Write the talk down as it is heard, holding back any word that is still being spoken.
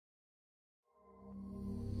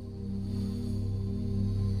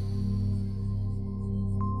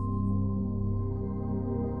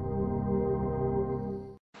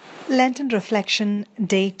Lenten Reflection,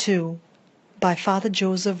 Day 2, by Father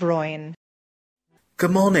Joseph Royan.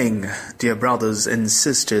 Good morning, dear brothers and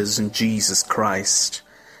sisters in Jesus Christ,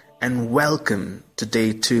 and welcome to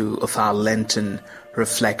Day 2 of our Lenten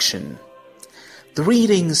Reflection. The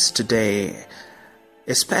readings today,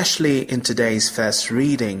 especially in today's first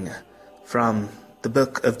reading from the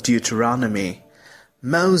book of Deuteronomy,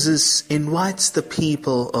 Moses invites the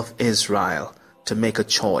people of Israel to make a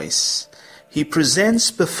choice. He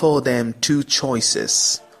presents before them two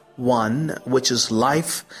choices, one which is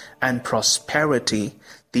life and prosperity,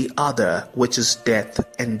 the other which is death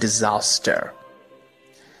and disaster.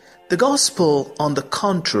 The Gospel, on the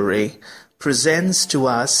contrary, presents to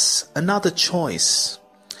us another choice.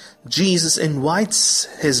 Jesus invites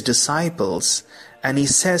his disciples and he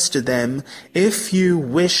says to them, "If you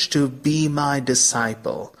wish to be my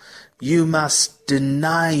disciple, you must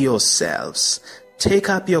deny yourselves, take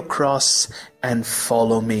up your cross and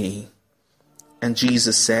follow me." And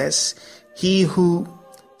Jesus says, "He who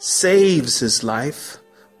saves his life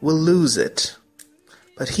will lose it,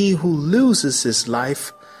 but he who loses his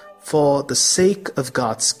life for the sake of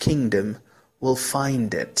God's kingdom will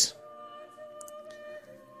find it."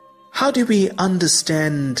 How do we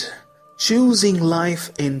understand choosing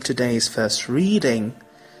life in today's first reading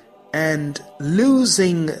and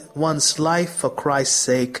losing one's life for Christ's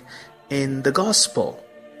sake in the Gospel?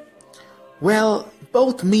 Well,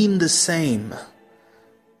 both mean the same.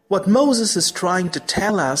 What Moses is trying to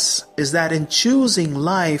tell us is that in choosing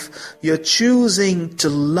life, you're choosing to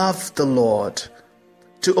love the Lord,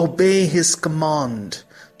 to obey his command,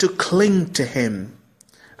 to cling to him.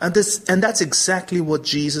 And that's exactly what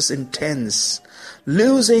Jesus intends.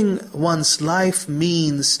 Losing one's life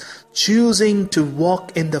means choosing to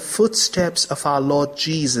walk in the footsteps of our Lord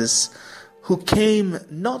Jesus, who came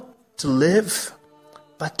not to live,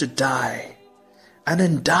 but to die. And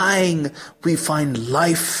in dying, we find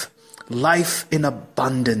life in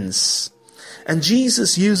abundance. And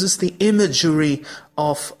Jesus uses the imagery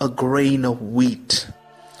of a grain of wheat,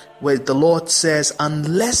 where the Lord says,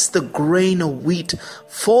 unless the grain of wheat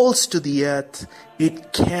falls to the earth,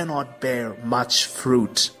 it cannot bear much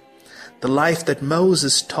fruit. The life that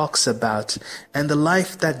Moses talks about and the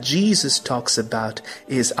life that Jesus talks about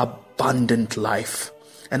is abundant life.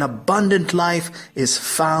 An abundant life is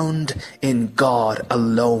found in God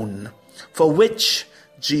alone, for which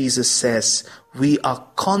Jesus says we are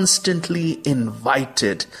constantly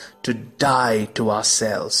invited to die to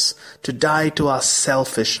ourselves, to die to our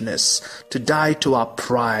selfishness, to die to our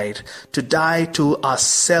pride, to die to our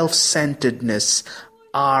self-centeredness,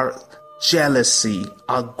 our jealousy,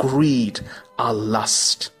 our greed, our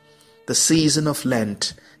lust. The season of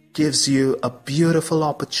Lent gives you a beautiful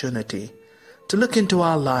opportunity to look into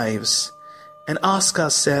our lives and ask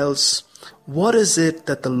ourselves, what is it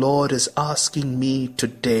that the Lord is asking me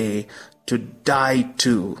today to die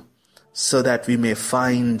to, so that we may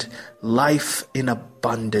find life in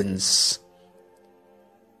abundance?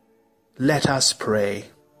 Let us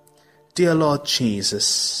pray. Dear Lord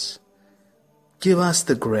Jesus, give us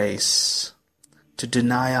the grace to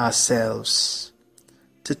deny ourselves,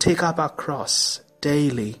 to take up our cross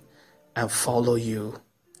daily and follow you.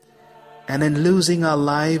 And in losing our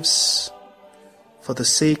lives for the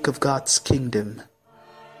sake of God's kingdom,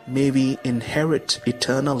 may we inherit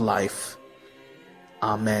eternal life.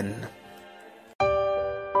 Amen.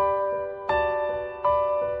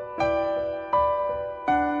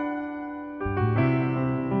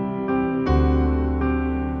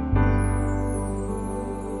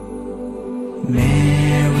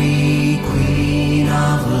 Mary, Queen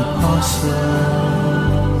of Apostles,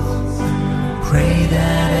 pray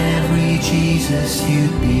that every Jesus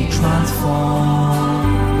you'd be transformed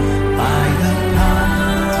by the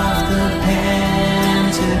power of the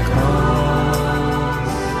Pentecost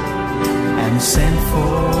and sent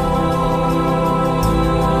forth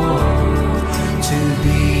to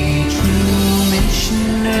be true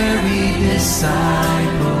missionary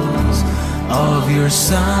disciples of your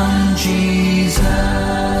Son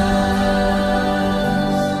Jesus.